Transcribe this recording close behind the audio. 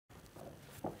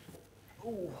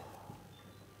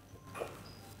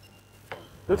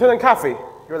Lieutenant Caffey,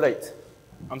 you're late.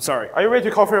 I'm sorry. Are you ready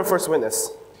to call for your first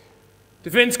witness?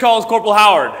 Defense calls Corporal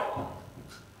Howard.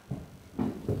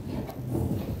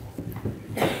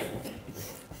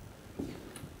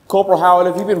 Corporal Howard,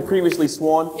 have you been previously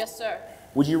sworn? Yes, sir.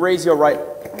 Would you raise your right...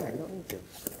 Oh, you don't need to.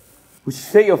 Would you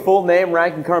state your full name,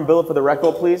 rank, and current billet for the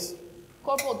record, please?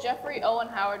 Corporal Jeffrey Owen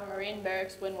Howard, Marine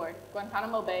Barracks, Windward,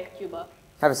 Guantanamo Bay, Cuba.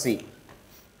 Have a seat.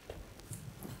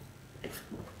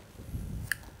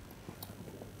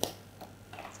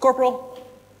 Corporal,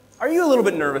 are you a little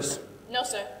bit nervous? No,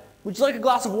 sir. Would you like a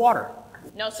glass of water?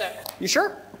 No, sir. You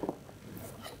sure?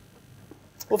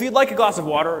 Well, if you'd like a glass of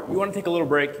water, you want to take a little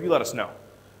break, you let us know.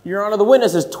 Your Honor, the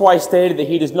witness has twice stated that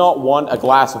he does not want a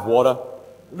glass of water.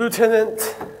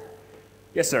 Lieutenant.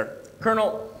 Yes, sir.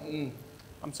 Colonel,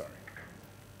 I'm sorry.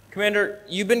 Commander,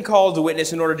 you've been called to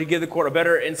witness in order to give the court a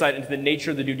better insight into the nature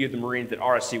of the duty of the Marines at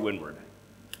RSC Windward.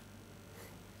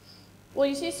 Well,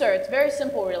 you see, sir, it's very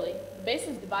simple, really. The base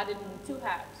is divided into two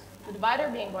halves, the divider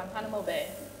being Guantanamo Bay.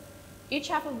 Each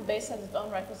half of the base has its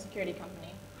own rifle security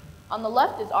company. On the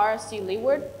left is RSC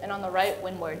Leeward, and on the right,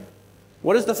 Windward.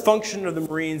 What is the function of the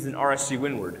Marines in RSC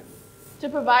Windward? To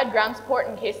provide ground support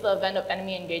in case of the event of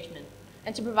enemy engagement,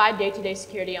 and to provide day-to-day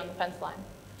security on the fence line.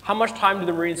 How much time do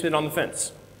the Marines spend on the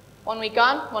fence? 1 week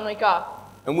on, 1 week off.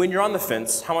 And when you're on the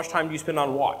fence, how much time do you spend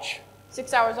on watch?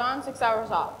 6 hours on, 6 hours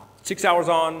off. 6 hours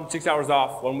on, 6 hours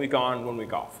off, 1 week on, 1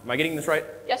 week off. Am I getting this right?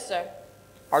 Yes, sir.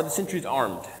 Are the sentries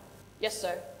armed? Yes,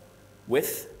 sir.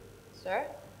 With? Sir?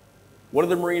 What are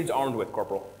the Marines armed with,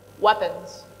 Corporal?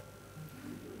 Weapons.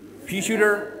 Pea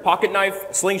shooter, pocket knife,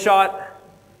 slingshot?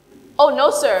 Oh, no,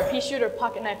 sir. Pea shooter,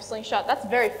 pocket knife, slingshot. That's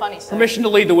very funny, sir. Permission to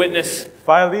lead the witness.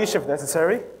 File leash if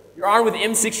necessary. You're armed with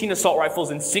M16 assault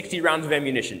rifles and 60 rounds of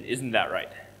ammunition. Isn't that right?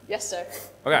 Yes, sir.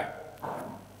 Okay.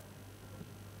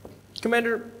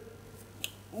 Commander,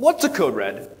 what's a code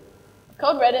red?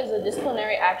 Code red is a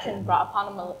disciplinary action brought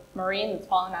upon a Marine that's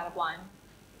fallen out of line.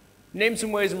 Name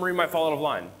some ways a Marine might fall out of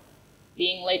line.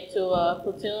 Being late to a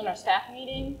platoon or staff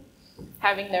meeting,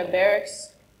 having their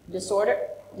barracks in a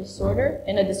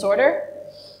disorder,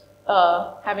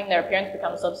 having their appearance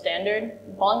become substandard,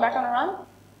 and falling back on a run.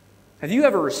 Have you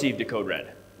ever received a code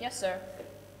red? Yes, sir.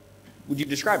 Would you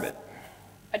describe it?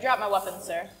 I dropped my weapon,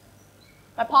 sir.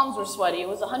 My palms were sweaty. It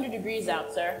was 100 degrees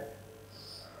out, sir.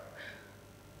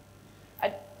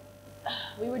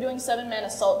 We were doing 7-man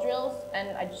assault drills,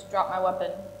 and I just dropped my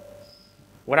weapon.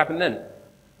 What happened then?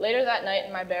 Later that night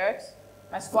in my barracks,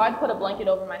 my squad put a blanket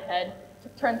over my head,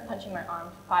 took turns punching my arm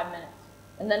for 5 minutes,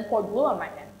 and then poured glue on my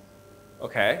hands.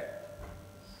 Okay.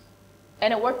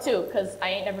 And it worked too, because I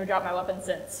ain't never dropped my weapon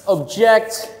since.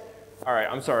 Object. All right,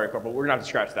 I'm sorry, Corporal. We're gonna have to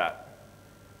scratch that.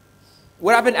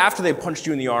 What happened after they punched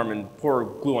you in the arm and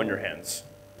poured glue on your hands?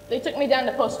 They took me down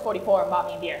to post 44 and bought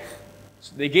me a beer.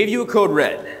 So they gave you a code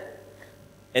red,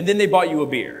 and then they bought you a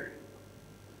beer.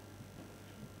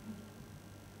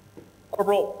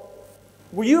 Corporal,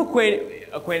 were you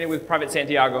acquainted with Private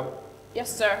Santiago?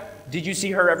 Yes, sir. Did you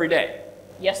see her every day?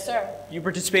 Yes, sir. You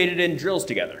participated in drills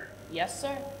together? Yes,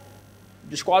 sir.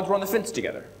 Your squads were on the fence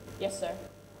together? Yes, sir.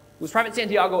 Was Private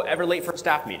Santiago ever late for a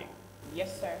staff meeting?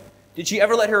 Yes, sir. Did she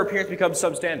ever let her appearance become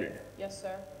substandard? Yes,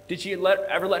 sir. Did she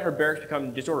ever let her barracks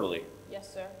become disorderly?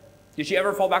 Yes, sir. Did she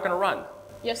ever fall back on a run?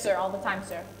 Yes, sir, all the time,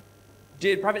 sir.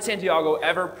 Did Private Santiago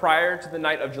ever, prior to the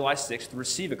night of July 6th,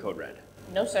 receive a code red?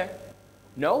 No, sir.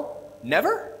 No?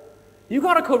 Never? You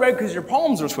got a code red because your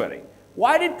palms were sweating.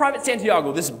 Why did Private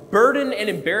Santiago, this burden and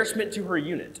embarrassment to her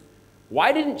unit,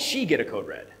 why didn't she get a code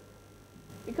red?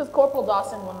 Because Corporal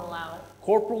Dawson wouldn't allow it.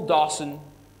 Corporal Dawson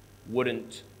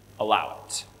wouldn't allow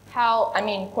it.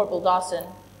 Corporal Dawson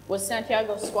was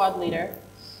Santiago's squad leader.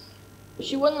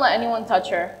 She wouldn't let anyone touch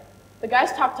her. The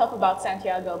guys talk tough about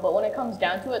Santiago, but when it comes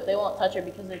down to it, they won't touch her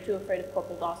because they're too afraid of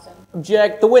Corporal Dawson.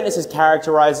 Object. The witness is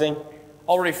characterizing.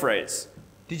 I'll rephrase.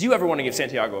 Did you ever want to give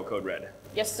Santiago a code red?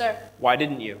 Yes, sir. Why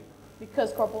didn't you?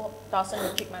 Because Corporal Dawson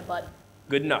would kick my butt.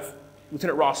 Good enough.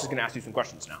 Lieutenant Ross is going to ask you some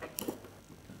questions now.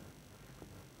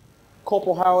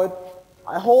 Corporal Howard,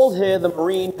 I hold here the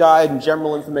Marine Guide and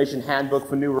General Information Handbook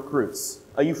for New Recruits.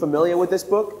 Are you familiar with this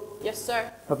book? Yes,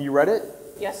 sir. Have you read it?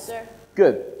 Yes, sir.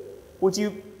 Good. Would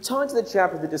you turn to the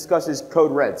chapter that discusses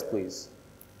code reds, please?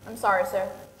 I'm sorry, sir.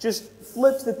 Just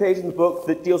flip to the page in the book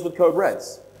that deals with code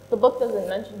reds. The book doesn't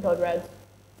mention code reds.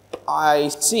 I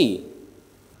see.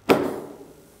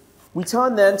 We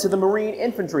turn then to the Marine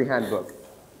Infantry Handbook.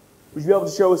 Would you be able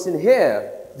to show us in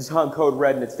here the term code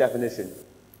red and its definition?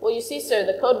 Well, you see, sir,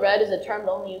 the code red is a term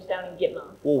only used down in Gitmo.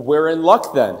 Well, we're in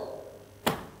luck then.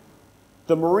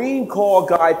 The Marine Corps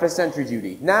Guide for Sentry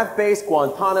Duty, Nav Base,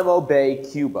 Guantanamo Bay,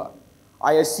 Cuba.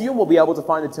 I assume we'll be able to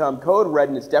find the term code red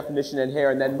and its definition in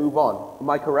here and then move on. Am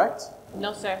I correct?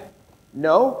 No, sir.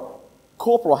 No?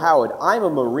 Corporal Howard, I'm a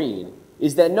Marine.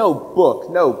 Is there no book,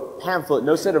 no pamphlet,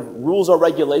 no set of rules or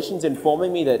regulations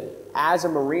informing me that as a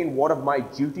Marine, one of my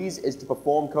duties is to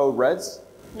perform code reds?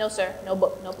 No, sir. No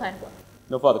book, no pamphlet.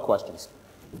 No further questions.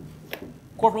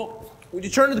 Corporal, would you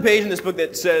turn to the page in this book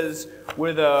that says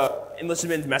where the enlisted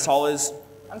men's mess hall is?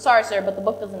 I'm sorry, sir, but the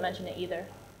book doesn't mention it either.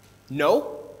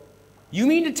 No? You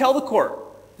mean to tell the court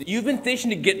that you've been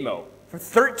stationed at Gitmo for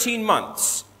 13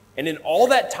 months, and in all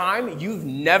that time, you've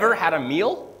never had a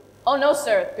meal? Oh, no,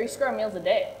 sir. 3 square meals a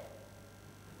day.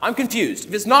 I'm confused.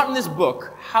 If it's not in this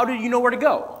book, how did you know where to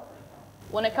go?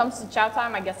 When it comes to chow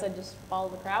time, I guess I just follow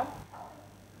the crowd.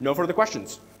 No further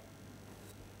questions.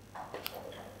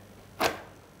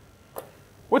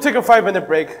 We'll take a 5-minute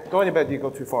break. Don't anybody go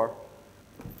too far.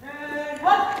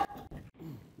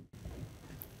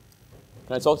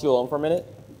 Can I talk to you alone for a minute?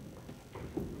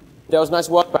 There was nice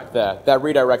work back there, that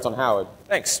redirect on Howard.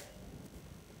 Thanks.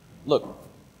 Look,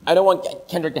 I don't want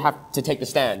Kendrick to have to take the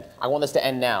stand. I want this to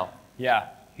end now. Yeah,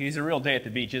 he's a real day at the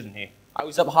beach, isn't he? I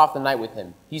was up half the night with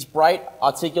him. He's bright,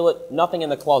 articulate, nothing in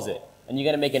the closet, and you're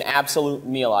going to make an absolute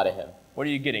meal out of him. What are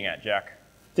you getting at, Jack?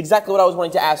 It's exactly what I was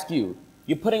wanting to ask you.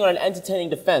 You're putting on an entertaining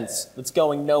defense that's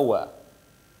going nowhere.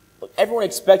 Look, everyone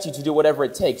expects you to do whatever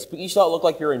it takes, but you start to look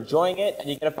like you're enjoying it, and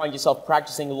you're going to find yourself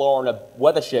practicing law on a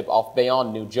weather ship off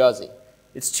Bayonne, New Jersey.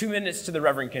 It's 2 minutes to the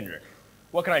Reverend Kendrick.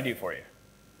 What can I do for you?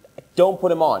 Don't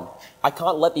put him on. I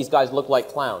can't let these guys look like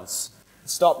clowns.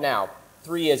 Stop now.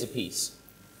 3 years apiece.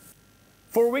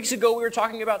 4 weeks ago, we were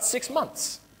talking about 6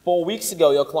 months. 4 weeks ago,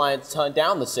 your clients turned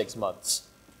down the 6 months.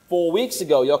 4 weeks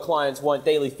ago, your clients weren't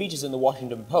daily features in the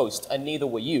Washington Post, and neither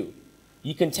were you.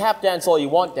 You can tap dance all you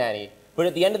want, Danny, but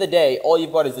at the end of the day, all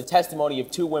you've got is the testimony of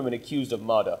 2 women accused of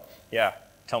murder. Yeah,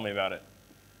 tell me about it.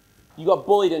 You got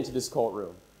bullied into this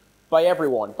courtroom. By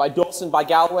everyone. By Dawson, by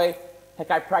Galloway. Heck,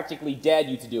 I practically dared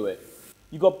you to do it.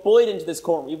 You got bullied into this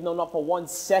courtroom, even though not for 1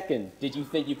 second did you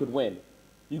think you could win.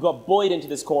 You got bullied into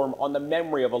this courtroom on the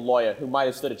memory of a lawyer who might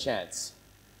have stood a chance.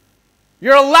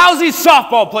 You're a lousy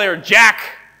softball player,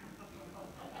 Jack!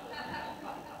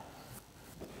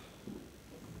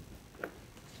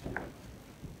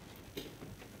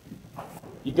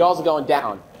 You girls are going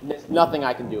down, and there's nothing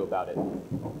I can do about it.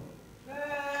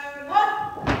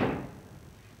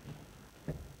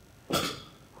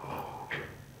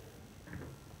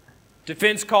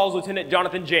 Defense calls Lieutenant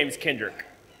Jonathan James Kendrick.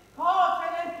 Call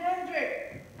Lieutenant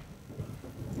Kendrick.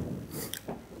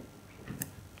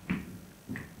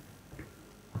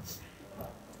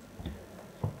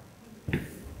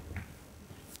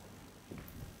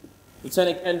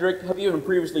 Lieutenant Kendrick, have you been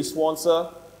previously sworn,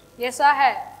 sir? Yes, I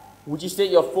have. Would you state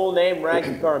your full name, rank,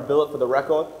 and current billet for the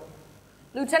record?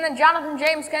 Lieutenant Jonathan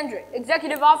James Kendrick,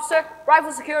 Executive Officer,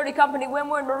 Rifle Security Company,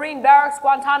 Windward Marine Barracks,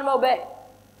 Guantanamo Bay.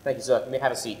 Thank you, sir. You may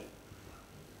have a seat.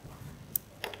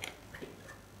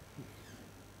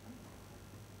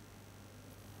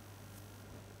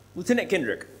 Lieutenant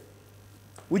Kendrick,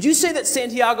 would you say that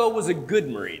Santiago was a good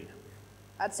Marine?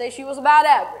 I'd say she was about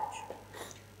average.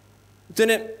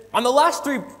 Lieutenant, on the last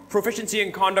 3 proficiency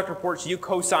and conduct reports you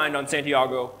co-signed on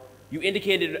Santiago, you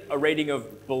indicated a rating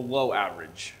of below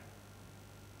average.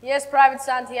 Yes, Private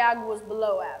Santiago was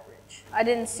below average. I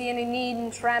didn't see any need in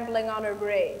trampling on her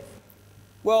grave.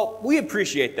 Well, we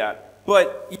appreciate that,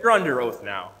 but you're under oath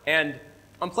now, and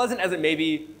unpleasant as it may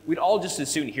be, we'd all just as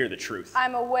soon hear the truth.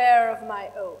 I'm aware of my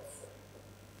oath.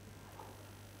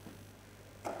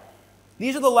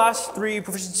 These are the last 3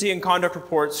 proficiency and conduct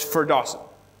reports for Dawson.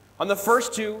 On the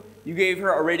first 2, you gave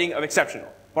her a rating of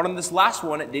exceptional, but on this last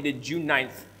one, dated June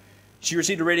 9th, she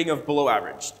received a rating of below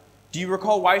average. Do you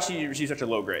recall why she received such a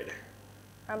low grade?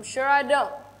 I'm sure I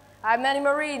don't. I have many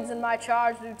Marines in my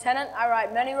charge, Lieutenant. I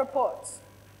write many reports.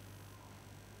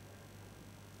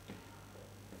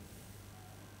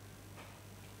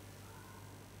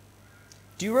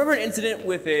 Do you remember an incident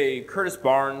with a Curtis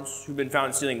Barnes who'd been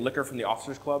found stealing liquor from the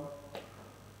officers' club?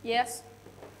 Yes?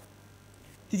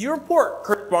 Did you report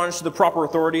Curtis Barnes to the proper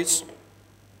authorities?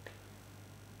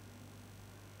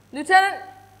 Lieutenant,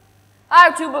 I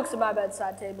have 2 books at my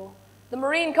bedside table. The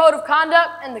Marine Code of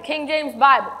Conduct and the King James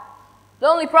Bible. The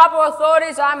only proper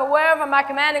authorities I'm aware of are my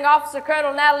commanding officer,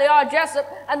 Colonel Natalie R. Jessup,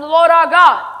 and the Lord our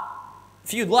God.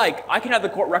 If you'd like, I can have the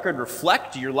court record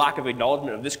reflect your lack of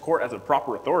acknowledgement of this court as a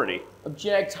proper authority.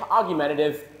 Object.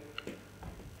 Argumentative.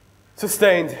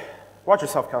 Sustained. Watch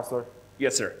yourself, counselor.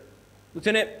 Yes, sir.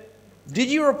 Lieutenant, did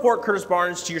you report Curtis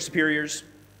Barnes to your superiors?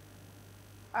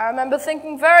 I remember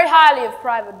thinking very highly of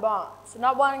Private Barnes, and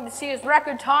not wanting to see his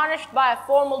record tarnished by a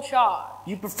formal charge.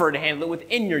 You preferred to handle it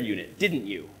within your unit, didn't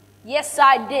you? Yes,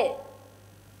 I did.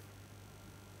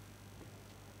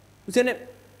 Lieutenant,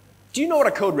 do you know what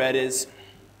a code red is?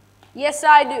 Yes,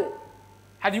 I do.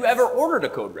 Have you ever ordered a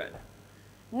code red?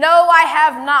 No, I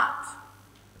have not.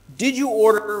 Did you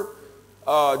order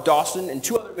Dawson and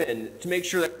 2 other men to make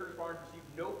sure that Curtis Barnes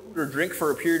received no food or drink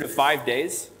for a period of 5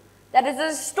 days? That is a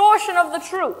distortion of the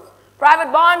truth.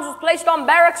 Private Barnes was placed on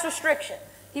barracks restriction.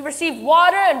 He received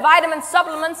water and vitamin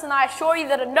supplements, and I assure you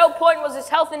that at no point was his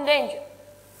health in danger.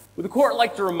 Would the court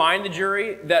like to remind the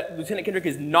jury that Lieutenant Kendrick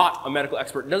is not a medical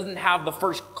expert, doesn't have the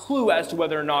first clue as to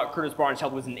whether or not Curtis Barnes'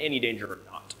 health was in any danger or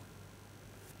not?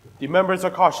 The members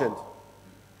are cautioned.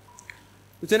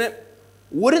 Lieutenant,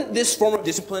 wouldn't this form of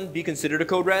discipline be considered a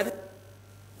code red?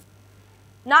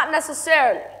 Not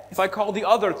necessarily. If I called the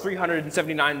other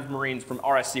 379 Marines from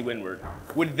RSC Windward,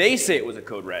 would they say it was a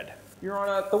code red? Your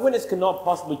Honor, the witness cannot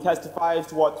possibly testify as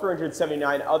to what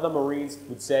 379 other Marines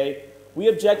would say. We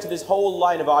object to this whole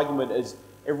line of argument as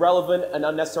irrelevant and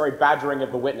unnecessary badgering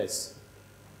of the witness.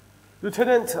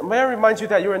 Lieutenant, may I remind you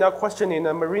that you are now questioning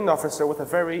a Marine officer with a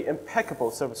very impeccable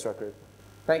service record.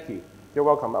 Thank you. You're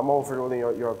welcome. I'm overruling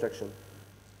your objection.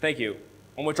 Thank you.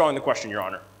 I'm withdrawing the question, Your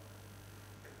Honor.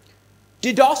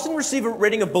 Did Dawson receive a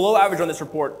rating of below average on this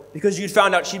report because you'd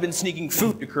found out she'd been sneaking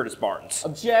food to Curtis Barnes?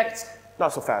 Object.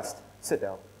 Not so fast. Sit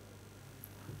down.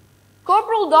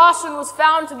 Corporal Dawson was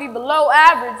found to be below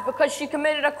average because she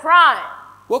committed a crime.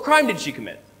 What crime did she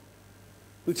commit?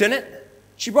 Lieutenant,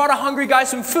 she brought a hungry guy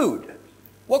some food.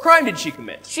 What crime did she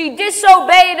commit? She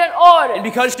disobeyed an order. And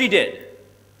because she did,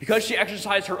 because she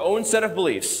exercised her own set of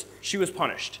beliefs, she was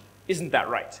punished. Isn't that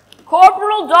right?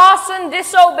 Corporal Dawson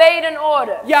disobeyed an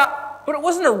order. Yeah, but it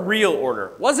wasn't a real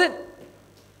order, was it?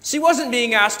 She wasn't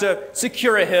being asked to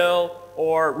secure a hill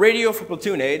or radio for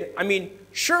platoon aid. I mean,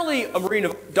 surely a Marine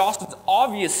of Dawson's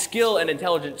obvious skill and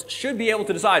intelligence should be able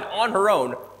to decide on her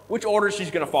own which orders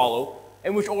she's going to follow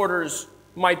and which orders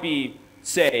might be,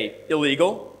 say,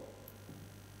 illegal.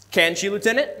 Can she,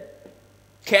 Lieutenant?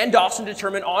 Can Dawson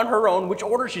determine on her own which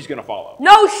order she's going to follow?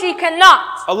 No, she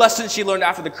cannot. A lesson she learned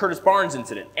after the Curtis Barnes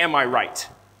incident. Am I right?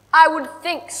 I would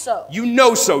think so. You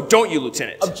know so, don't you,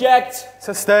 Lieutenant? Object.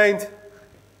 Sustained.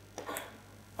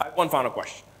 I have one final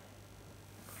question.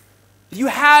 If you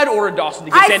had ordered Dawson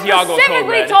to give Santiago a code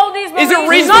specifically red, told these Marines is it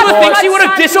reasonable not to to think touch she would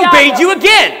have Santiago. disobeyed you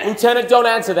again? Lieutenant, don't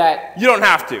answer that. You don't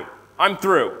have to. I'm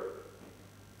through.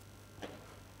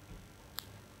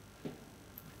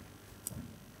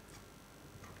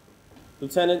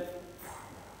 Lieutenant,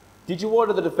 did you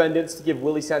order the defendants to give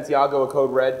Willie Santiago a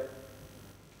code red?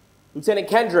 Lieutenant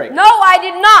Kendrick. No, I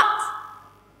did not.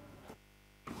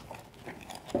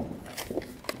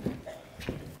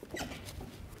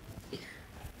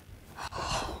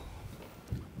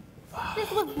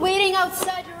 This was waiting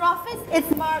outside your office.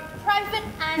 It's marked private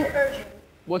and urgent.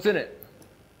 What's in it?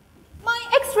 My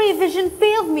x-ray vision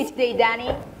failed me today,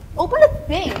 Danny. Open the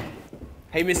thing.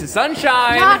 Hey, Mrs.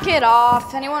 Sunshine. Knock it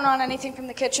off. Anyone want anything from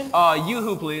the kitchen?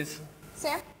 Yoo-hoo, please.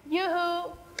 Sam?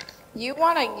 Yoo-hoo. You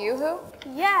want a yoo-hoo?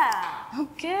 Yeah.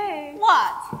 Okay.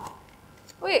 What?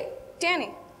 Wait,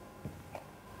 Danny.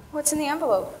 What's in the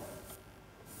envelope?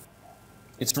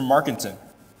 It's from Markinson.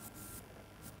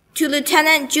 To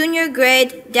Lieutenant Junior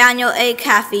Grade Daniel A.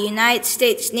 Caffey, United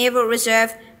States Naval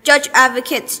Reserve, Judge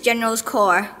Advocates General's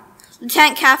Corps.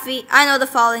 Lieutenant Caffey, I know the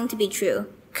following to be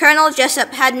true. Colonel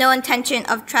Jessup had no intention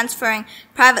of transferring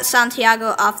Private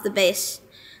Santiago off the base.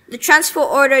 The transfer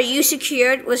order you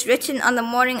secured was written on the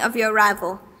morning of your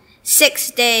arrival,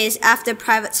 6 days after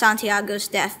Private Santiago's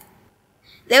death.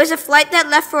 There was a flight that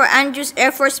left for Andrews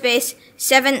Air Force Base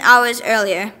 7 hours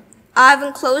earlier. I have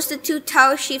enclosed the 2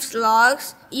 tower chiefs'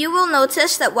 logs. You will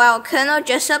notice that while Colonel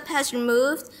Jessup has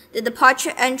removed the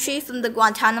departure entry from the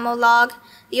Guantanamo log,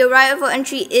 the arrival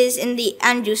entry is in the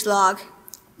Andrews log.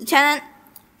 Lieutenant,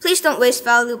 please don't waste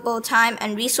valuable time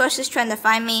and resources trying to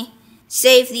find me.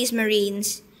 Save these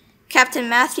Marines. Captain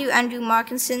Matthew Andrew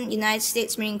Markinson, United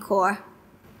States Marine Corps.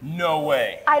 No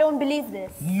way. I don't believe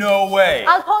this. No way.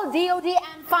 I'll call DOD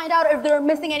and find out if they're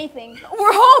missing anything.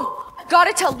 We're home! I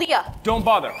gotta tell Leah. Don't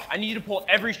bother. I need you to pull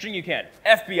every string you can.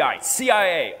 FBI,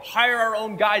 CIA, hire our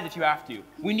own guys if you have to.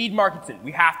 We need Markinson.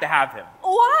 We have to have him.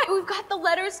 Why? We've got the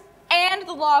letters and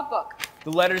the logbook.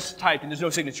 The letter's typed and there's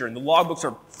no signature, and the logbooks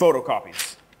are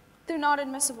photocopies. They're not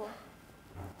admissible.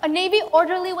 A Navy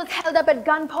orderly was held up at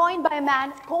gunpoint by a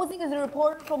man posing as a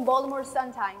reporter from Baltimore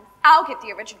Sun-Times. I'll get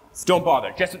the originals. Don't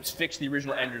bother. Jessup's fixed the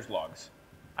original Andrews logs.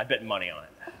 I bet money on it.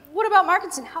 What about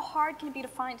Markinson? How hard can it be to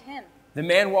find him? The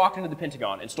man walked into the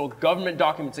Pentagon and stole government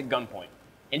documents at gunpoint.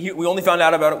 And we only found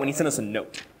out about it when he sent us a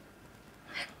note.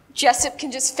 Jessup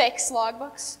can just fix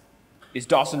logbooks? Is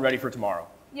Dawson ready for tomorrow?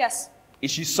 Yes. Is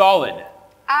she solid?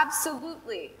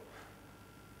 Absolutely.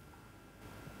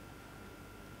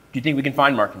 Do you think we can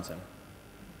find Markinson?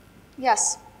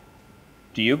 Yes.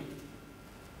 Do you?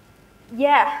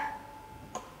 Yeah.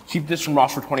 Keep this from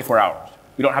Ross for 24 hours.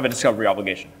 We don't have a discovery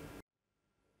obligation.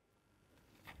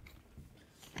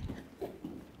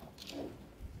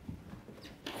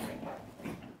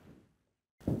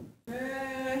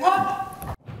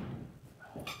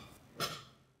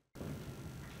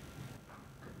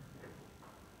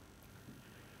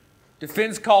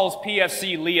 Defense calls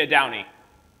PFC Leah Downey.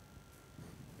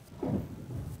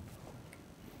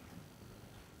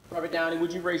 Private Downey,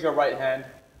 would you raise your right hand?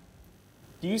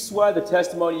 Do you swear the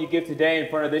testimony you give today in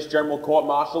front of this general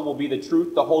court-martial will be the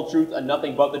truth, the whole truth, and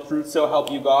nothing but the truth, so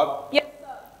help you God? Yes,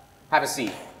 sir. Have a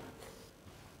seat.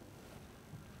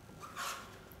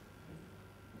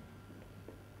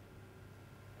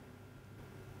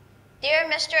 Dear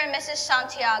Mr. and Mrs.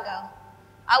 Santiago,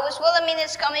 I was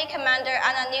Wilhelmina's company commander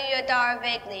and I knew your daughter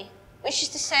vaguely, which is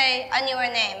to say, I knew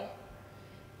her name.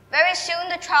 Very soon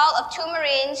the trial of 2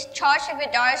 Marines charged with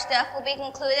your daughter's death will be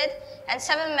concluded, and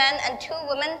 7 men and 2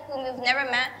 women whom you've never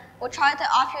met will try to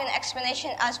offer you an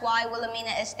explanation as why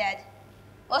Wilhelmina is dead.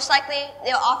 Most likely,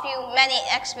 they'll offer you many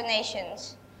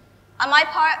explanations. On my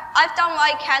part, I've done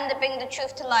what I can to bring the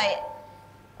truth to light.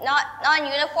 Not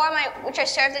in uniform, which I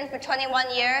served in for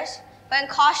 21 years, but in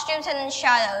costumes and in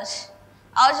shadows.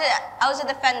 I was a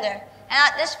defender, and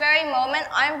at this very moment,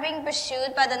 I'm being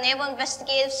pursued by the Naval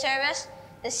Investigative Service,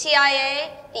 the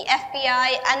CIA, the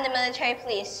FBI, and the military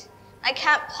police. I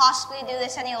can't possibly do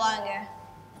this any longer.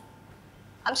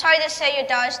 I'm sorry to say your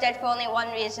daughter's dead for only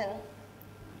one reason.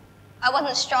 I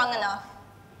wasn't strong enough.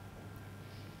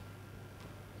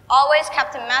 Always,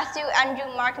 Captain Matthew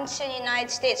Andrew Markinson, United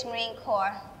States Marine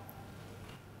Corps.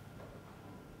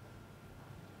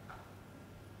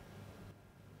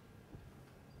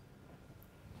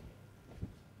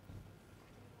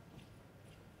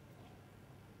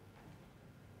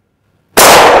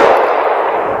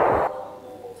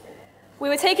 We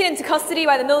were taken into custody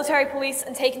by the military police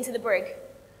and taken to the brig.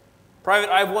 Private,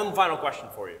 I have one final question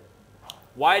for you.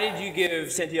 Why did you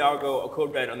give Santiago a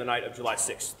code red on the night of July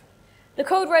 6th? The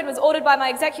code red was ordered by my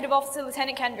executive officer,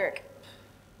 Lieutenant Kendrick.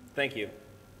 Thank you.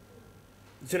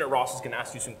 Lieutenant Ross is going to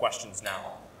ask you some questions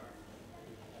now.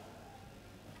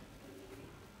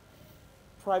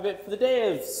 Private, for the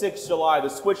day of 6th July, the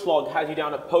switch log has you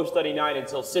down at post 39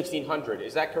 until 1600.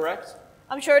 Is that correct?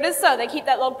 I'm sure it is, sir. They keep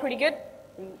that log pretty good.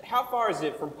 And how far is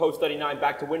it from post 39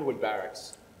 back to Windward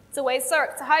Barracks? It's a ways, sir.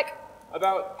 It's a hike.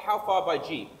 About how far by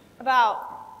jeep?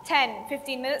 About 10,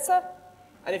 15 minutes, sir.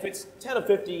 And if it's 10 or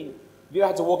 15, have you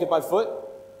had to walk it by foot?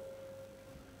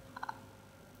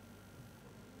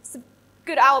 It's a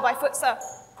good hour by foot, sir.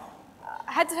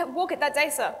 I had to walk it that day,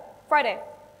 sir. Friday.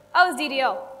 I was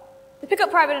DDL. The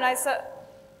pickup private and I, sir,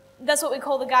 that's what we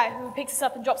call the guy who picks us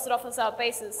up and drops it off at our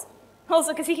bases.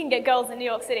 Also, because he can get girls in New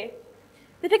York City.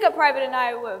 The pickup private and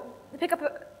I were... The pickup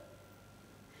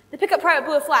private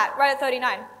blew a flat right at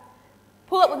 39.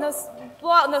 Blow out with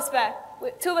no spare.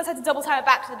 2 of us had to double time it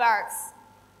back to the barracks.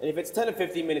 And if it's 10 or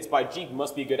 15 minutes by jeep, it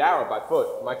must be a good hour by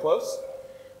foot. Am I close?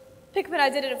 Pickup and I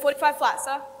did it in 45 flat,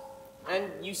 sir.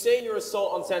 And you say your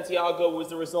assault on Santiago was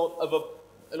the result of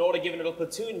an order given at a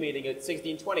platoon meeting at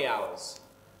 1620 hours.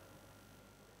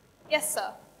 Yes,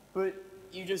 sir. But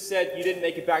you just said you didn't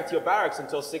make it back to your barracks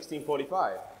until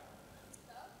 1645.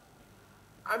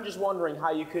 I'm just wondering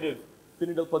how you could have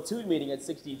been at a platoon meeting at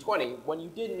 1620 when you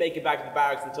didn't make it back to the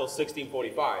barracks until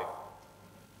 1645.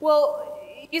 Well,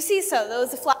 you see, sir, there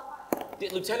was a flat...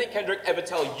 Did Lieutenant Kendrick ever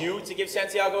tell you to give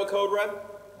Santiago a code red?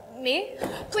 Me?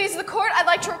 Please, the court, I'd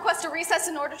like to request a recess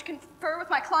in order to confer with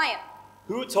my client.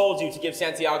 Who told you to give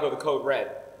Santiago the code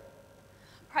red?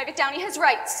 Private Downey has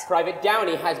rights. Private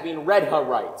Downey has been read her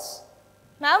rights.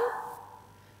 Ma'am?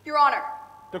 Your Honor.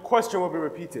 The question will be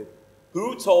repeated.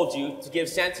 Who told you to give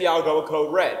Santiago a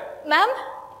code red? Ma'am?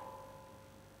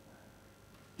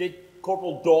 Did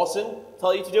Corporal Dawson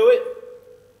tell you to do it?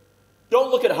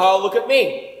 Don't look at her, look at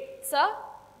me. Sir?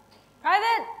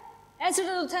 Private, answer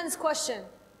the lieutenant's question.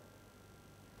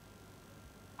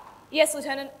 Yes,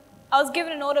 Lieutenant. I was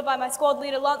given an order by my squad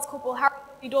leader, Lance Corporal Harry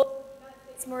W. Dawson, of the United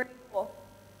States Marine Corps,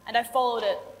 and I followed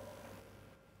it.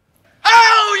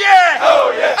 Oh yeah!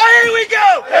 Oh yeah! Here we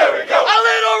go! Here we go! A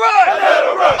little run! A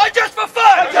little run! Just for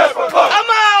fun! Just for fun! A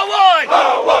mile one!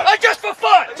 Mile one! Just for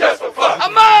fun! Just for fun! A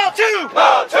mile two!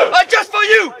 Mile two! Just for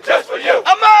you! Just for you!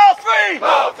 A mile three!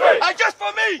 Mile three! Just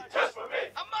for me! Just for me!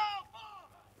 A mile four!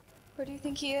 Where do you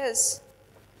think he is?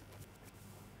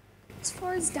 As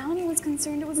far as Downey was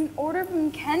concerned, it was an order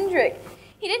from Kendrick.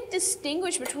 He didn't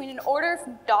distinguish between an order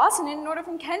from Dawson and an order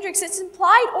from Kendrick. It's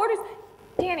implied orders.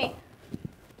 Danny,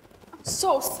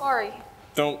 so sorry.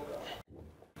 Don't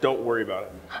worry about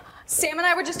it. Sam and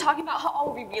I were just talking about how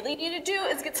all we really need to do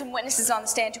is get some witnesses on the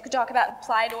stand who could talk about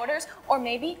implied orders, or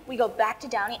maybe we go back to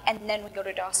Downey and then we go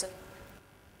to Dawson.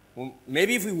 Well,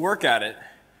 maybe if we work at it,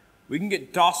 we can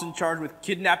get Dawson charged with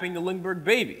kidnapping the Lindbergh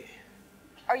baby.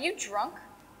 Are you drunk?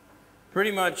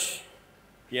 Pretty much,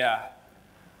 yeah.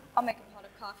 I'll make a pot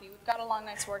of coffee. We've got a long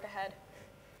night's work ahead.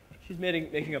 She's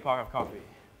making a pot of coffee.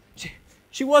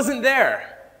 She wasn't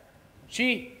there.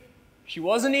 She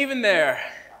wasn't even there.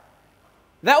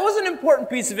 That was an important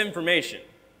piece of information,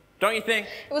 don't you think?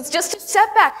 It was just a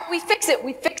setback. We fix it.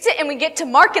 We fix it and we get to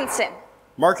Markinson.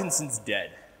 Markinson's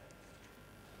dead.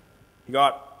 He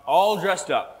got all dressed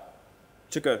up,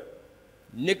 took a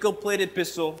nickel-plated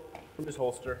pistol from his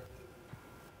holster,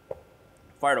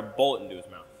 fired a bullet into his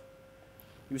mouth.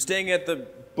 He was staying at the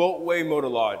Boatway Motor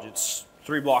Lodge. It's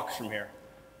 3 blocks from here.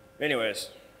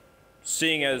 Anyways,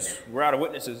 seeing as we're out of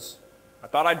witnesses, I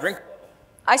thought I'd drink a little.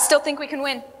 I still think we can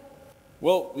win.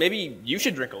 Well, maybe you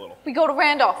should drink a little. We go to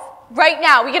Randolph. Right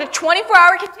now. We get a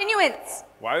 24-hour continuance.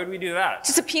 Why would we do that?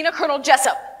 To subpoena Colonel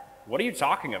Jessup. What are you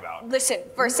talking about? Listen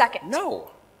for a second. No.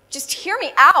 Just hear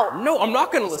me out. No, I'm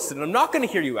not going to listen. I'm not going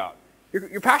to hear you out.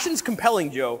 Your passion's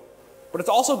compelling, Joe, but it's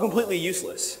also completely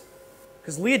useless.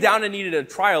 Because Leah Downer needed a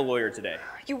trial lawyer today.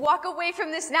 You walk away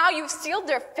from this now, you've sealed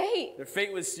their fate. Their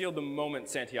fate was sealed the moment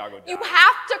Santiago died. You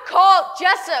have to call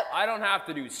Jessup. I don't have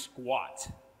to do squat.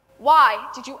 Why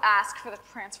did you ask for the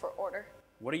transfer order?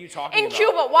 What are you talking In about?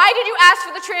 Cuba, why did you ask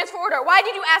for the transfer order? Why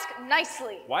did you ask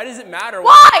nicely? Why does it matter?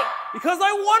 Why? Because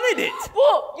I wanted it.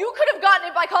 Well, you could have gotten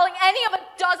it by calling any of a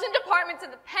dozen departments in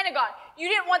the Pentagon. You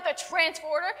didn't want the transfer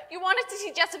order. You wanted to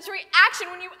see Jessup's reaction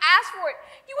when you asked for it.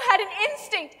 You had an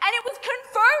instinct, and it was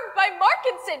confirmed by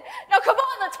Markinson. Now come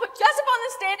on, let's put Jessup on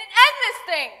the stand and end this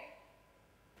thing.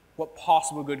 What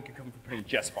possible good could come from putting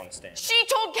Jessup on the stand? She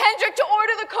told Kendrick to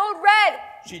order the code red.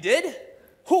 She did?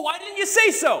 Well, why didn't you say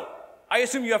so? I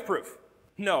assume you have proof.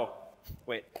 No.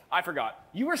 Wait, I forgot.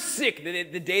 You were sick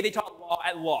the day they taught law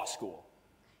at law school.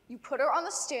 You put her on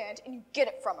the stand and you get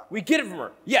it from her. We get it from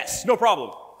her. Yes, no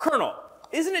problem. Colonel,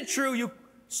 isn't it true you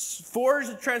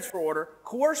forged the transfer order,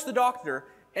 coerced the doctor,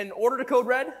 and ordered a code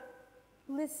red?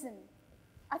 Listen,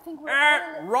 I think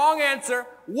we're Wrong answer.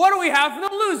 What do we have for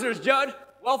the losers, Judge?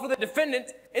 Well, for the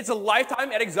defendant, it's a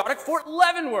lifetime at exotic Fort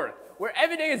Leavenworth, where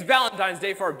every day is Valentine's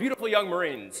Day for our beautiful young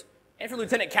Marines. And for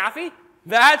Lieutenant Caffey,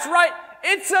 that's right,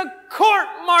 it's a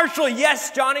court-martial,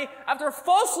 yes, Johnny. After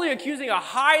falsely accusing a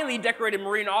highly decorated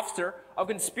Marine officer of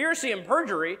conspiracy and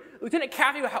perjury, Lieutenant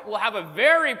Caffey will have a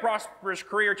very prosperous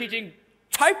career teaching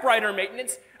typewriter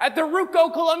maintenance at the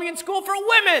Ruco Columbian School for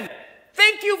Women.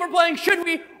 Thank you for playing Should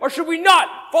We or Should We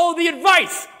Not Follow the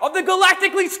Advice of the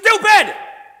Galactically Stupid!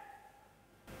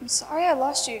 I'm sorry I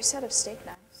lost you your set of steak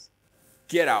knives.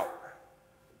 Get out.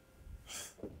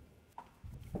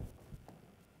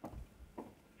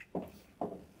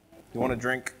 You want a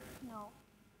drink? No.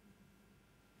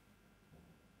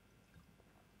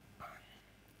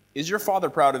 Is your father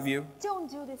proud of you? Don't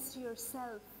do this to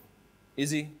yourself.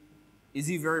 Is he? Is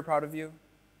he very proud of you?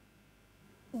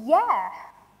 Yeah.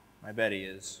 I bet he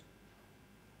is.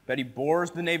 Bet he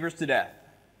bores the neighbors to death.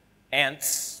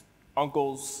 Aunts,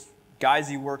 uncles, guys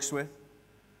he works with.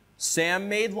 Sam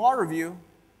made law review.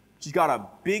 She's got a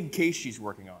big case she's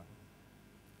working on.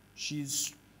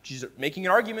 She's making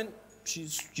an argument.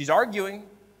 She's arguing.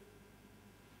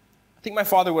 I think my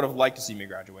father would have liked to see me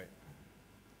graduate.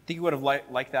 I think he would have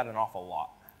liked that an awful lot.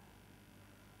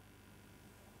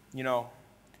 You know,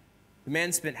 the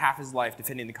man spent half his life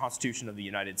defending the Constitution of the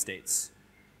United States,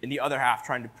 and the other half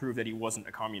trying to prove that he wasn't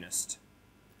a communist.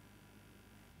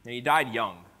 And he died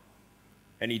young,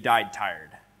 and he died tired.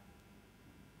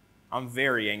 I'm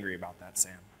very angry about that,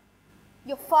 Sam.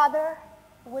 Your father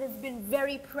would have been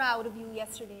very proud of you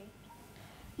yesterday.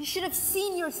 You should have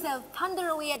seen yourself thunder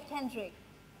away at Kendrick.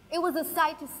 It was a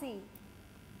sight to see.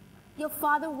 Your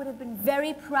father would have been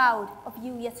very proud of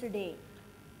you yesterday.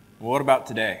 What about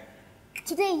today?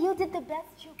 Today you did the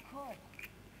best you could.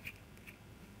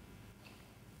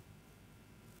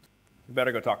 You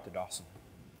better go talk to Dawson.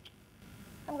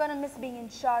 I'm gonna miss being in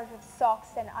charge of socks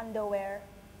and underwear.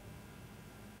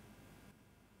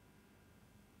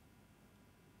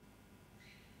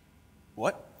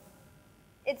 What?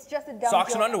 It's just a dumb Socks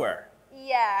joke. and underwear.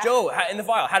 Yeah. Joe, in the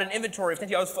file, had an inventory of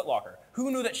Santiago's footlocker. Who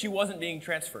knew that she wasn't being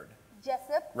transferred?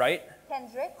 Jessup. Right?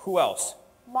 Kendrick. Who else?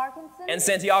 Markinson. And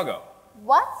Santiago.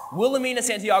 What? Wilhelmina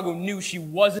Santiago knew she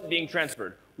wasn't being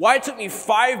transferred. Why it took me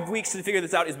 5 weeks to figure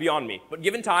this out is beyond me. But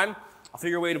given time, I'll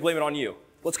figure a way to blame it on you.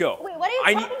 Let's go. Wait, what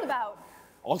are you talking about?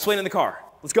 I'll explain in the car.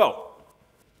 Let's go.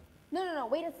 No,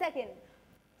 wait a second.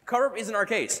 Cover-up isn't our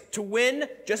case. To win,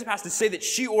 Jessup has to say that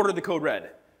she ordered the code red.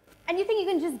 And you think you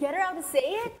can just get her out to say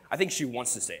it? I think she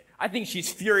wants to say it. I think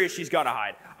she's furious she's got to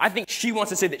hide. I think she wants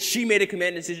to say that she made a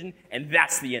command decision, and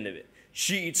that's the end of it.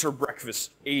 She eats her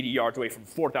breakfast 80 yards away from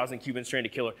 4,000 Cubans trying to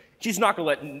kill her. She's not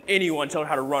going to let anyone tell her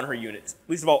how to run her units,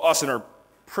 least of all us in our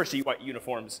prissy white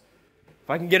uniforms. If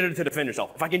I can get her to defend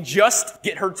herself, if I can just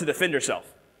get her to defend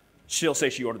herself, she'll say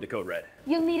she ordered the code red.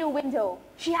 You'll need a window.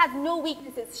 She has no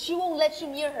weaknesses. She won't let you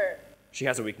near her. She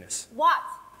has a weakness. What?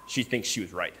 She thinks she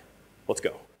was right. Let's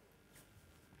go.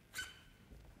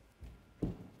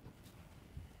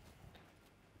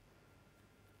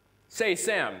 Say,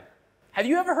 Sam, have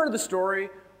you ever heard the story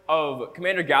of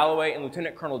Commander Galloway and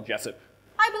Lieutenant Colonel Jessup?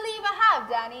 I believe I have,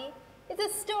 Danny. It's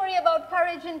a story about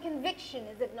courage and conviction,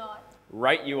 is it not?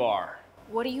 Right you are.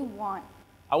 What do you want?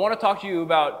 I want to talk to you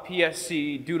about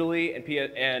PSC Doodley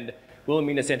and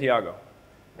Wilhelmina Santiago.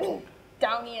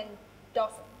 Downey and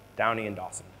Dawson. Downey and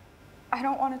Dawson. I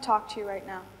don't want to talk to you right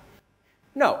now.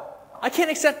 No, I can't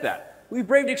accept that. We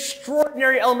braved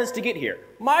extraordinary elements to get here.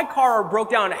 My car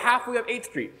broke down halfway up 8th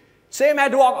Street. Sam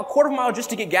had to walk a quarter of a mile just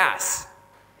to get gas.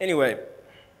 Anyway,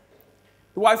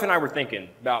 the wife and I were thinking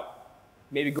about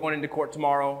maybe going into court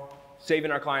tomorrow,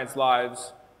 saving our clients'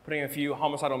 lives, putting a few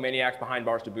homicidal maniacs behind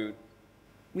bars to boot.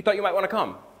 We thought you might want to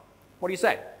come. What do you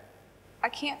say? I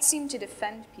can't seem to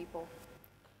defend people.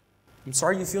 I'm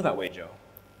sorry you feel that way, Joe.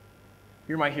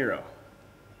 You're my hero.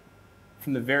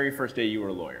 From the very first day you were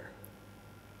a lawyer.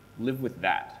 Live with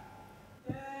that.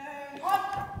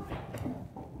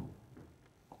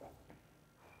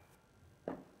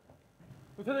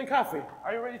 Lieutenant Caffey,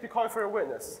 are you ready to call for a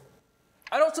witness?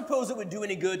 I don't suppose it would do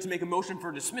any good to make a motion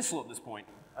for dismissal at this point.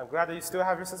 I'm glad that you still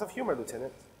have your sense of humor,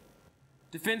 Lieutenant.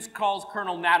 Defense calls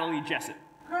Colonel Natalie Jessup.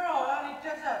 Colonel Natalie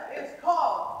Jessup is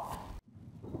called.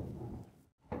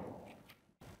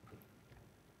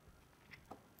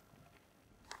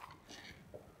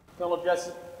 Colonel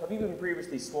Jessup, have you been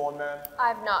previously sworn, ma'am?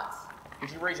 I've not.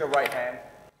 Would you raise your right hand?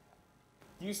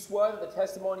 Do you swear that the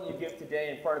testimony you give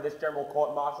today in front of this general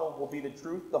court-martial will be the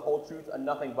truth, the whole truth, and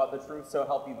nothing but the truth, so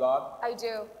help you God? I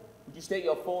do. Would you state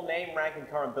your full name, rank, and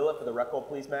current billet for the record,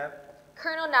 please, ma'am?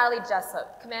 Colonel Natalie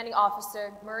Jessup, Commanding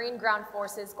Officer, Marine Ground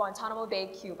Forces, Guantanamo Bay,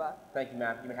 Cuba. Thank you,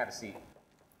 ma'am. You may have a seat.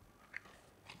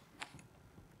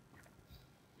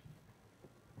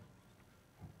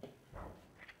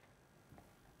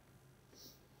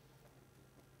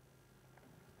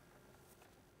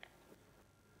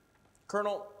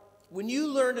 Colonel, when you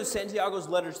learned of Santiago's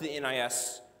letter to the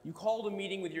NIS, you called a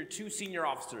meeting with your two senior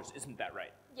officers, isn't that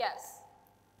right? Yes.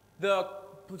 The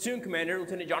platoon commander,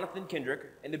 Lieutenant Jonathan Kendrick,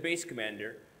 and the base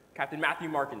commander, Captain Matthew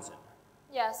Markinson.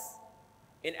 Yes.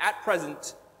 And at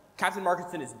present, Captain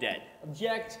Markinson is dead.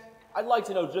 Object. I'd like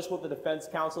to know just what the defense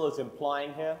counsel is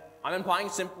implying here. I'm implying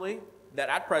simply that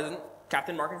at present,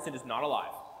 Captain Markinson is not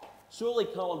alive. Surely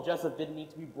Colonel Jessup didn't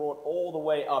need to be brought all the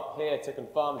way up here to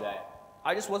confirm that.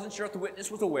 I just wasn't sure if the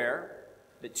witness was aware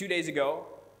that 2 days ago,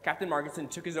 Captain Markinson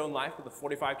took his own life with a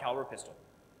 .45 caliber pistol.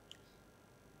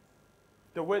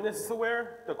 The witness is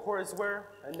aware, the court is aware,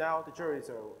 and now the jury is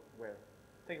aware.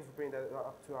 Thank you for bringing that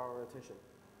up to our attention.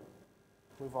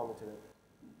 Move on, Lieutenant.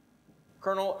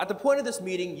 Colonel, at the point of this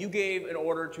meeting, you gave an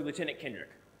order to Lieutenant Kendrick.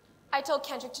 I told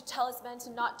Kendrick to tell his men to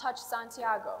not touch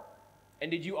Santiago. And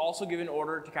did you also give an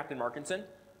order to Captain Markinson?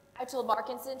 I told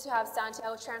Markinson to have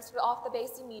Santiago transferred off the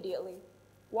base immediately.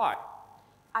 Why?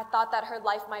 I thought that her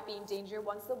life might be in danger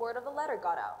once the word of the letter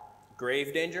got out.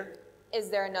 Grave danger? Is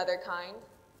there another kind?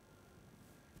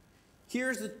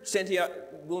 Here's the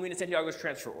Wilhelmina Santiago's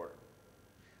transfer order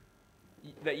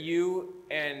that you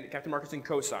and Captain Markinson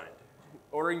co-signed,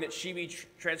 ordering that she be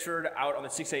transferred out on the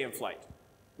 6 a.m. flight.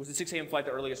 Was the 6 a.m. flight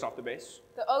the earliest off the base?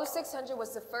 The 0600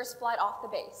 was the first flight off the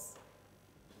base.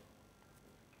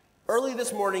 Early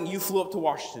this morning, you flew up to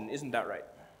Washington, isn't that right?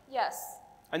 Yes.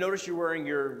 I noticed you're wearing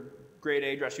your grade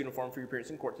A dress uniform for your appearance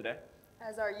in court today.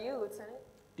 As are you, Lieutenant.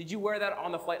 Did you wear that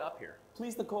on the flight up here?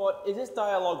 Please, the court, is this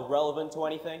dialogue relevant to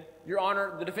anything? Your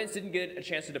Honor, the defense didn't get a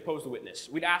chance to depose the witness.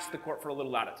 We'd asked the court for a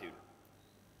little latitude.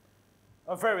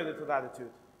 A very little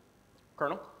latitude.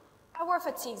 Colonel? I wore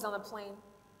fatigues on the plane.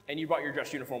 And you brought your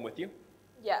dress uniform with you?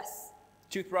 Yes.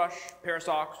 Toothbrush, pair of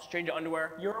socks, change of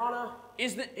underwear? Your Honor?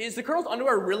 Is the colonel's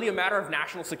underwear really a matter of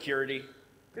national security?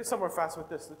 Get somewhere fast with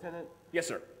this, Lieutenant. Yes,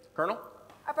 sir. Colonel?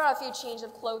 I brought a few change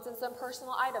of clothes and some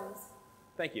personal items.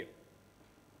 Thank you.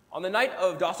 On the night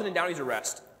of Dawson and Downey's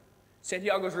arrest,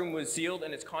 Santiago's room was sealed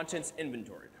and its contents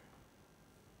inventoried.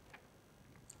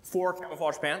 4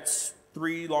 camouflage pants,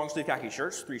 3 long-sleeve khaki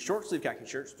shirts, 3 short-sleeve khaki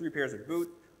shirts, 3 pairs of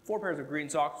boots, 4 pairs of green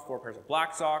socks, 4 pairs of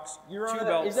black socks, Your 2 Honor,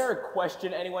 belts. is there a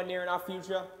question anywhere near in our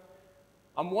future?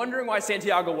 I'm wondering why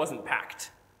Santiago wasn't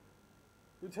packed.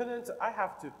 Lieutenant, I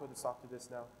have to put a stop to this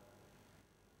now.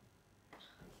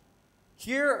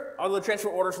 Here are the transfer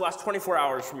orders for the last 24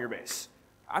 hours from your base.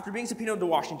 After being subpoenaed to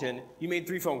Washington, you made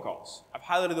 3 phone calls. I've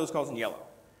highlighted those calls in yellow.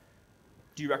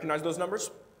 Do you recognize those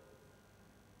numbers?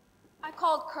 I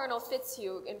called Colonel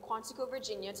Fitzhugh in Quantico,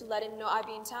 Virginia to let him know I'd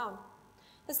be in town.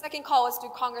 The second call was to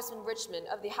Congressman Richmond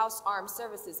of the House Armed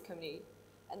Services Committee.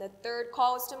 And the third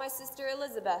call was to my sister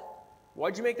Elizabeth.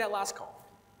 Why'd you make that last call?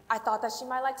 I thought that she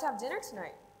might like to have dinner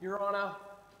tonight. Your Honor.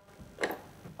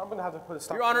 I'm gonna have to put a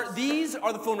stop Your to Honor, this. these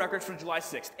are the phone records for July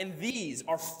 6th, and these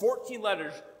are 14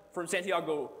 letters from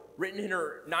Santiago written in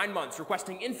her 9 months,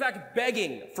 requesting, in fact,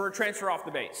 begging for a transfer off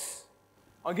the base.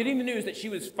 On getting the news that she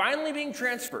was finally being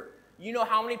transferred, you know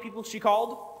how many people she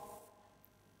called?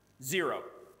 0.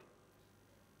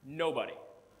 Nobody.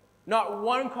 Not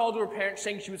one call to her parents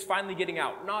saying she was finally getting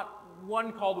out. Not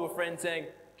one call to a friend saying,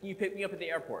 can you pick me up at the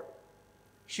airport?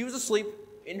 She was asleep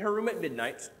in her room at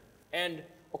midnight, and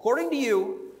according to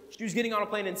you, she was getting on a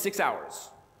plane in 6 hours,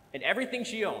 and everything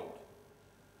she owned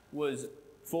was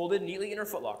folded neatly in her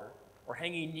footlocker or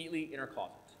hanging neatly in her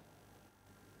closet.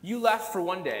 You left for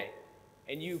 1 day,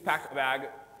 and you packed a bag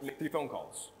and made 3 phone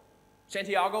calls.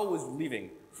 Santiago was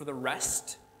leaving for the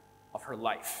rest of her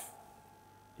life,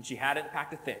 and she hadn't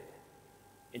packed a thing,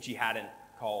 and she hadn't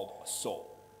called a soul.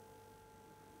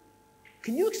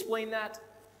 Can you explain that?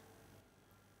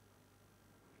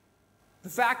 The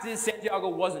fact is, Santiago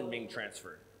wasn't being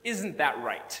transferred. Isn't that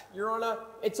right? Your Honor,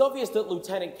 it's obvious that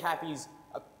Lieutenant Caffey's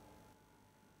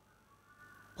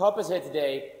purpose here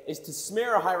today is to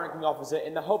smear a high-ranking officer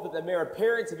in the hope that the mere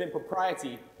appearance of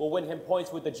impropriety will win him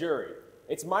points with the jury.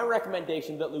 It's my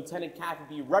recommendation that Lieutenant Caffey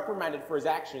be reprimanded for his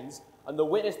actions and the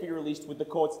witness be released with the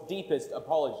court's deepest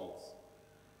apologies.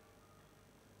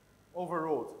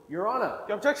 Overruled. Your Honor.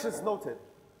 The objection is noted.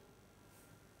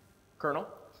 Colonel?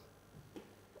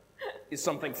 Is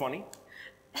something funny?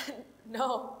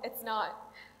 No, it's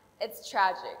not. It's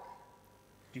tragic.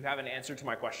 Do you have an answer to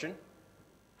my question?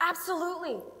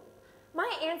 Absolutely. My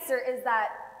answer is that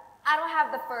I don't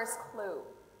have the first clue.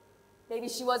 Maybe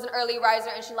she was an early riser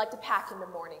and she liked to pack in the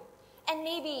morning. And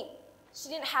maybe she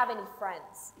didn't have any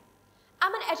friends.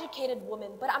 I'm an educated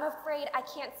woman, but I'm afraid I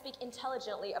can't speak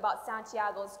intelligently about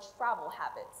Santiago's travel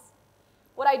habits.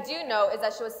 What I do know is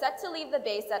that she was set to leave the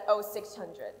base at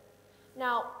 0600.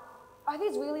 Now, are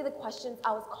these really the questions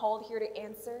I was called here to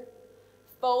answer?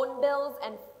 Phone bills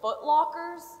and foot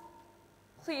lockers?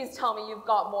 Please tell me you've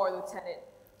got more, Lieutenant.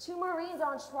 2 Marines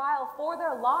are on trial for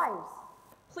their lives.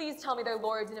 Please tell me their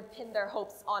lawyer didn't pin their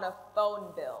hopes on a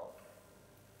phone bill.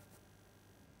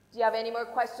 Do you have any more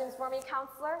questions for me,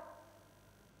 Counselor?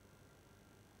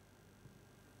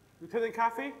 Lieutenant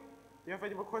Caffey, do you have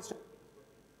any more questions?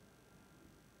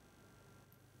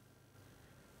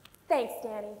 Thanks,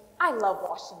 Danny. I love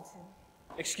Washington.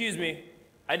 Excuse me,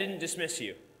 I didn't dismiss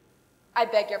you. I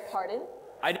beg your pardon?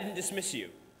 I didn't dismiss you.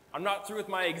 I'm not through with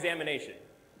my examination.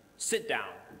 Sit down.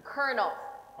 Colonel.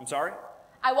 I'm sorry?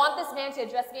 I want this man to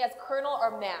address me as Colonel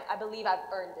or Ma'am. I believe I've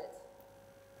earned it.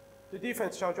 The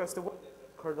defense shall address the witness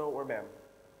as Colonel or Ma'am.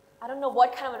 I don't know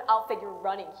what kind of an outfit you're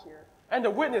running here. And the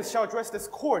witness shall address this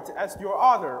court as Your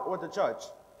Honor or the judge.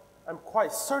 I'm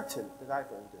quite certain that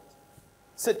I've earned it.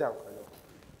 Sit down, Colonel.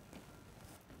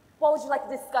 What would you like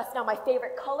to discuss now? My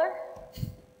favorite color?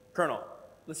 Colonel,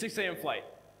 the 6 a.m. flight,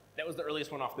 that was the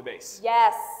earliest one off the base.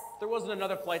 Yes. There wasn't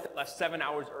another flight that left 7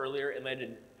 hours earlier and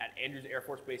landed at Andrews Air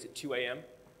Force Base at 2 a.m.?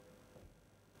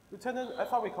 Lieutenant, I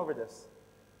thought we covered this.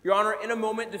 Your Honor, in a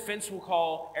moment, defense will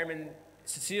call Airman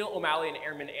Cecile O'Malley and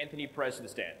Airman Anthony Perez to the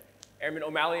stand. Airman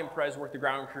O'Malley and Perez worked the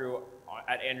ground crew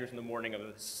at Andrews in the morning of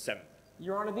the 7th.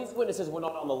 Your Honor, these witnesses were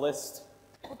not on the list.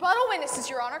 Rebuttal witnesses,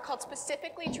 Your Honor, called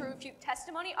specifically to refute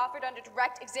testimony offered under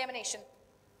direct examination.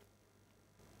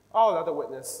 I'll allow the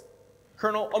witness.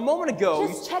 Colonel, a moment ago...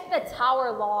 Just check the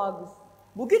tower logs.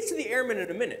 We'll get to the airmen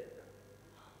in a minute.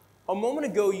 A moment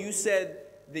ago, you said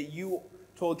that you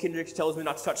told Kendrick to tell his men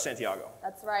not to touch Santiago.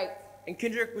 That's right. And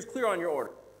Kendrick was clear on your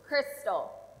order.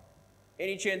 Crystal.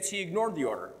 Any chance he ignored the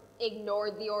order?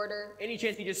 Ignored the order. Any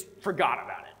chance he just forgot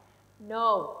about it?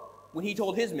 No. When he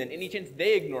told his men, any chance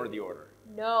they ignored the order?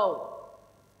 No.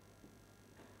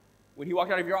 When he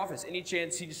walked out of your office, any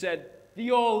chance he just said,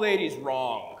 the old lady's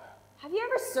wrong? Have you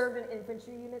ever served an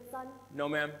infantry unit, son? No,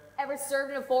 ma'am. Ever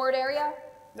served in a forward area?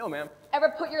 No, ma'am.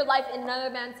 Ever put your life in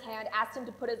another man's hand, asked him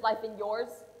to put his life in yours?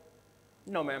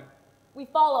 No, ma'am. We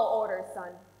follow orders, son.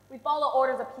 We follow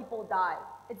orders or people die.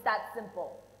 It's that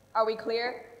simple. Are we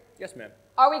clear? Yes, ma'am.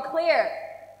 Are we clear?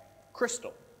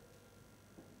 Crystal.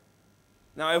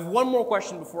 Now, I have one more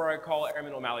question before I call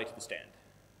Airman O'Malley to the stand.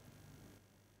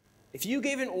 If you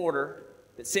gave an order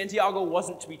that Santiago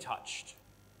wasn't to be touched,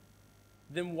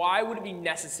 then why would it be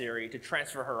necessary to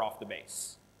transfer her off the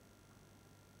base?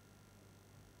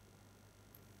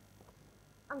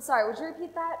 I'm sorry, would you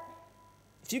repeat that?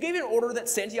 If you gave an order that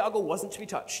Santiago wasn't to be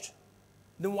touched,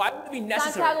 then why would it be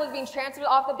necessary? Santiago was being transferred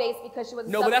off the base because she was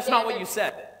No, but that's not what you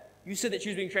said. You said that she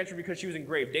was being transferred because she was in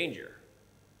grave danger.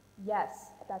 Yes,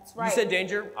 that's right. You said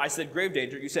danger, I said grave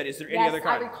danger. You said, is there any other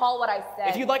kind? Yes, I recall what I said.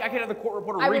 If you'd like, I can have the court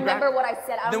reporter I read back. remember what I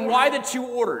said. Then why the two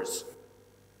orders?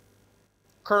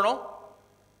 Colonel,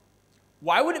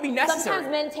 why would it be necessary?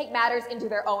 Sometimes men take matters into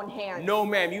their own hands. No,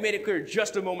 ma'am. You made it clear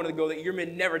just a moment ago that your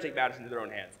men never take matters into their own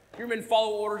hands. Your men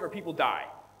follow orders or people die.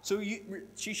 So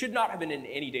she should not have been in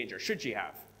any danger, should she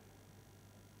have?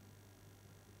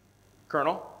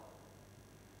 Colonel?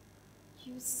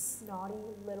 You snotty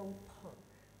little punk.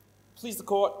 Please, the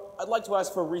court, I'd like to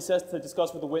ask for a recess to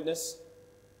discuss with the witness.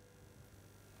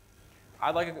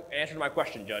 I'd like an answer to my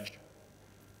question, Judge.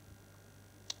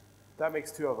 That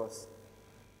makes two of us.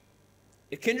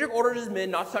 If Kendrick ordered his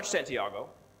men not to touch Santiago,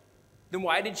 then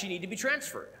why did she need to be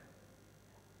transferred?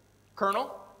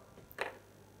 Colonel?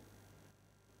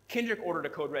 Kendrick ordered a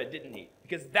code red, didn't he?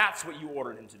 Because that's what you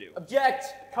ordered him to do. Object!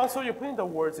 Counsel, you're putting the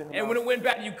words in her And mouth. when it went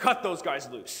bad, you cut those guys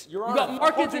loose. Your You got Honor,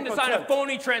 Markins hold to you sign a contempt.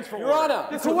 phony transfer Your order. Honor.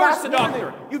 This To coerce the last doctor.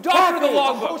 warning. You doctored the Kathy,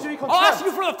 logbook. hold you in I'll ask contempt.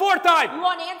 you for the fourth time. You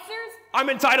want answers? I'm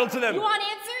entitled to them. You want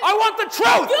answers? I want the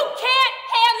truth. You can't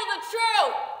handle the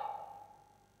truth!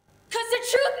 Because the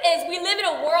truth is, we live in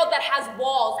a world that has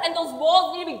walls, and those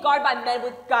walls need to be guarded by men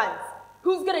with guns.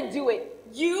 Who's gonna do it?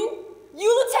 You? You,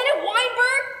 Lieutenant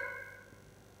Weinberg?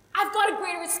 I've got a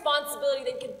greater responsibility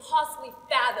than you can possibly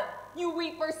fathom. You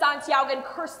weep for Santiago and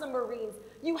curse the Marines.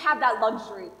 You have that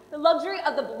luxury. The luxury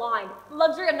of the blind. The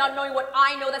luxury of not knowing what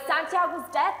I know, that Santiago's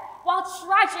death, while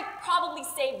tragic, probably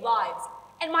saved lives.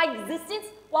 And my existence,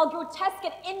 while grotesque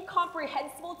and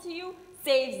incomprehensible to you,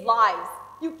 saves lives.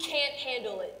 You can't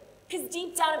handle it. Because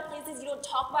deep down in places you don't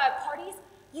talk about at parties,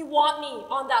 you want me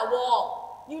on that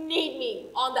wall. You need me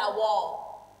on that wall.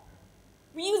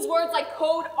 We use words like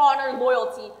code, honor,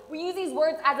 loyalty. We use these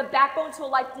words as a backbone to a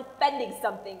life defending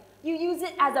something. You use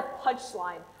it as a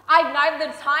punchline. I've neither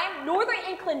the time nor the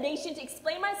inclination to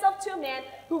explain myself to a man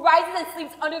who rises and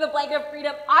sleeps under the blanket of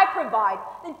freedom I provide,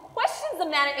 then questions the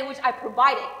manner in which I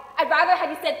provide it. I'd rather have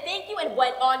you said thank you and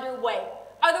went on your way.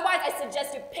 Otherwise, I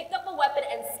suggest you pick up a weapon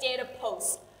and stand a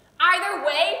post. Either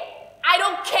way, I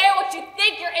don't care what you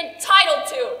think you're entitled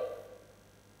to.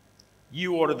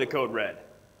 You ordered the code red.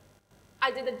 I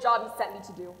did the job you sent me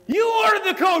to do. You ordered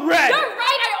the code red! You're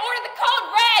right, I ordered the code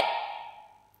red!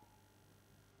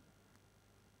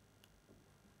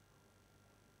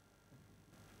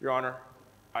 Your Honor,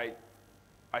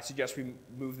 I suggest we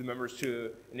move the members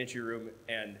to an entry room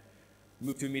and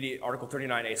move to immediate Article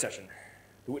 39A session.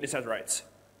 The witness has rights.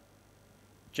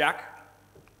 Jack?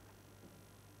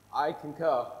 I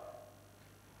concur.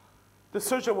 The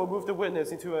surgeon will move the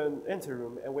witness into an entry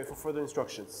room and wait for further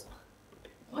instructions.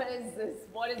 What is this?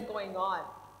 What is going on?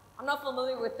 I'm not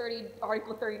familiar with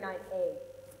Article 39A.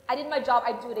 I did my job,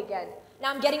 I'd do it again. Now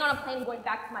I'm getting on a plane and going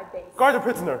back to my base. Guard the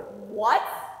prisoner. What?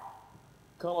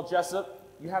 Colonel Jessup,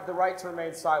 you have the right to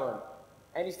remain silent.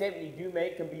 Any statement you do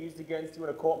make can be used against you in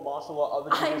a court-martial or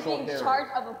other I'm judicial being hearing.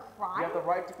 charged of a You crime? have the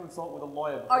right to consult with a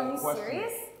lawyer before Are you question,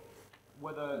 serious?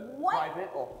 whether What? private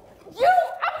or... You!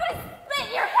 I'm gonna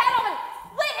split your head off and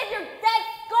split in your dead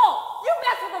skull! You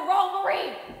messed with the wrong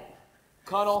Marine!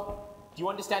 Colonel, do you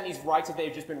understand these rights that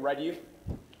they've just been read you?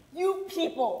 You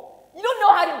people! You don't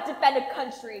know how to defend a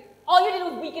country. All you did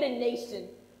was weaken a nation.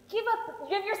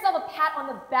 Give yourself a pat on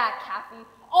the back, Kathy.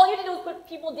 All you did was put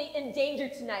people in danger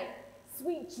tonight.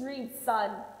 Sweet dreams,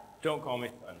 son. Don't call me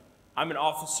son. I'm an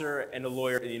officer and a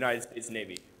lawyer in the United States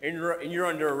Navy. And you're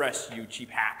under arrest, you cheap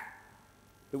hack.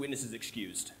 The witness is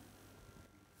excused.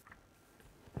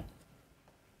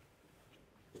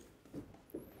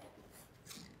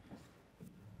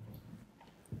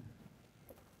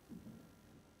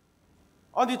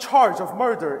 On the charge of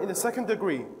murder in the second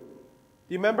degree,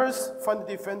 the members find the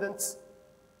defendants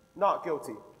not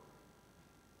guilty.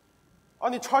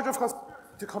 On the charge of conspiracy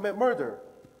to commit murder,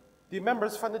 the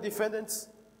members find the defendants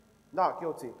not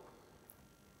guilty.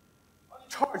 On the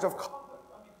charge of conduct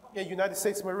on becoming a United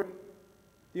States Marine,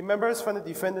 the members find the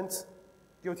defendants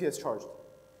guilty as charged.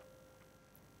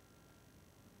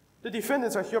 The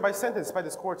defendants are hereby sentenced by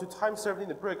this court to time served in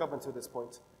the brig up until this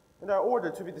point, and are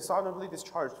ordered to be dishonorably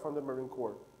discharged from the Marine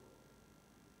Corps.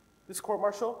 This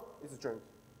court-martial is adjourned.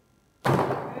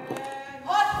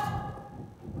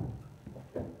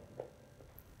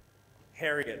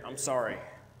 Harriet, I'm sorry.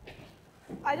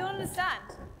 I don't understand.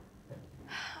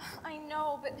 I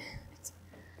know, but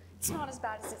It's not as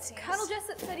bad as it seems. Colonel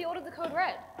Jessup said he ordered the code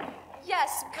red.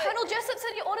 Yes, Colonel Jessup said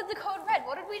he ordered the code red.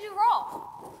 What did we do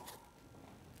wrong?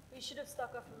 We should have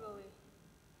stuck up for Lily.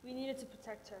 We needed to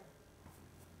protect her.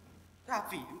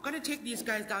 Copy. I'm gonna take these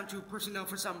guys down to personnel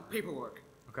for some paperwork.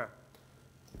 Okay.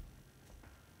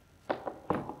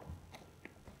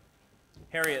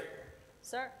 Harriet,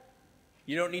 Sir?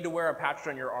 you don't need to wear a patch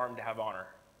on your arm to have honor.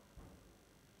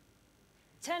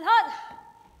 Ten Hut!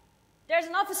 There's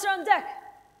an officer on deck.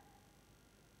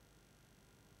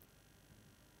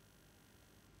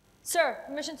 Sir,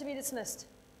 permission to be dismissed.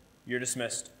 You're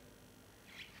dismissed.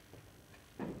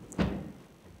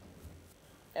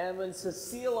 And then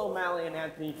Cecile O'Malley and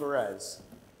Anthony Perez.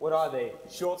 What are they?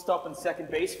 Shortstop and second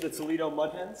base for the Toledo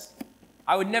Mudhens?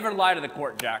 I would never lie to the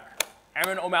court, Jack.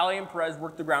 Aaron, O'Malley, and Perez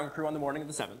worked the ground crew on the morning of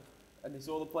the 7th. And they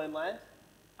saw the plane land?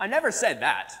 I never said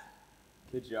that.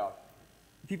 Good job.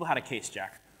 People had a case,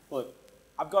 Jack. Look,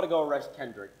 I've got to go arrest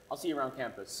Kendrick. I'll see you around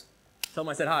campus. Tell him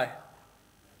I said hi.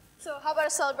 So how about a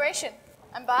celebration?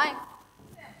 I'm buying.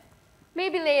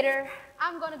 Maybe later.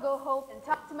 I'm gonna go home and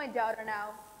talk to my daughter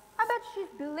now. I bet she's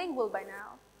bilingual by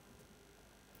now.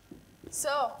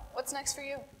 So, what's next for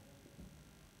you?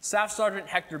 Staff Sergeant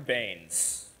Hector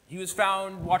Baines. He was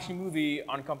found watching a movie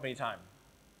on company time.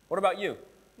 What about you?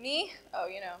 Me? Oh,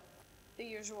 you know, the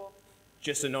usual.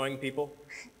 Just annoying people?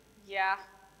 Yeah.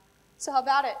 So how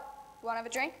about it? You want to have a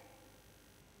drink?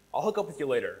 I'll hook up with you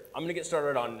later. I'm gonna get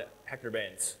started on Hector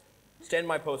Baines. Stand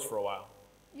my post for a while.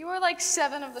 You are like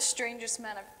 7 of the strangest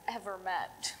men I've ever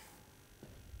met.